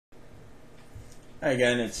Hi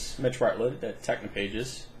again, it's Mitch Bartlett at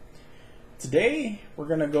Technopages. Today we're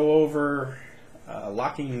going to go over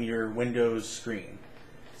locking your Windows screen.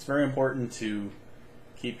 It's very important to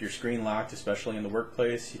keep your screen locked, especially in the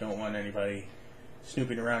workplace. You don't want anybody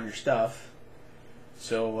snooping around your stuff.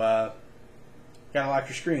 So you gotta lock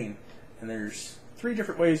your screen. And there's 3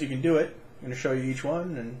 different ways you can do it. I'm going to show you each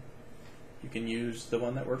one, and you can use the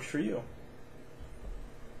one that works for you.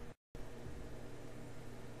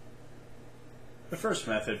 The first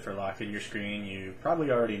method for locking your screen you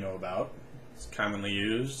probably already know about. It's commonly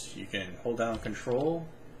used. You can hold down Control,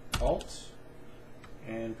 Alt,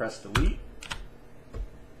 and press Delete.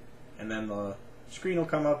 And then the screen will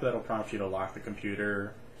come up that'll prompt you to lock the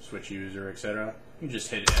computer, switch user, etc. You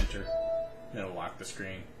just hit Enter, and it'll lock the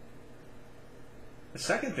screen. The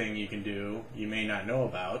second thing you can do, you may not know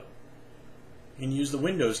about, you can use the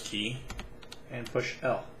Windows key and push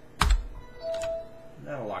L. And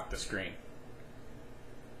that'll lock the screen.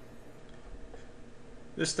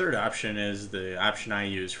 This third option is the option I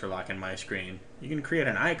use for locking my screen. You can create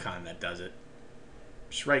an icon that does it.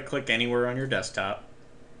 Just right click anywhere on your desktop,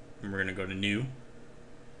 and we're going to go to New,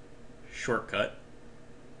 Shortcut,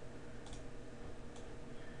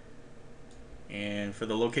 and for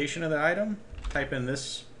the location of the item, type in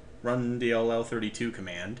this run DLL32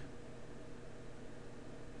 command.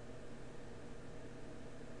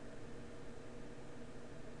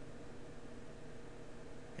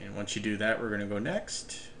 And once you do that, we're going to go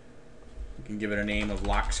next. You can give it a name of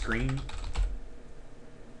lock screen.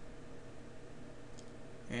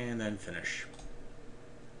 And then finish.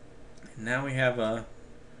 And now we have an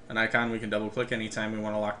icon we can double click anytime we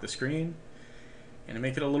want to lock the screen. And to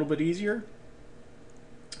make it a little bit easier,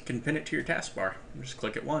 you can pin it to your taskbar. Just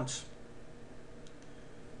click it once.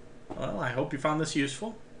 Well, I hope you found this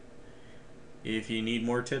useful. If you need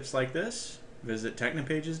more tips like this, visit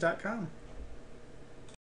technopages.com.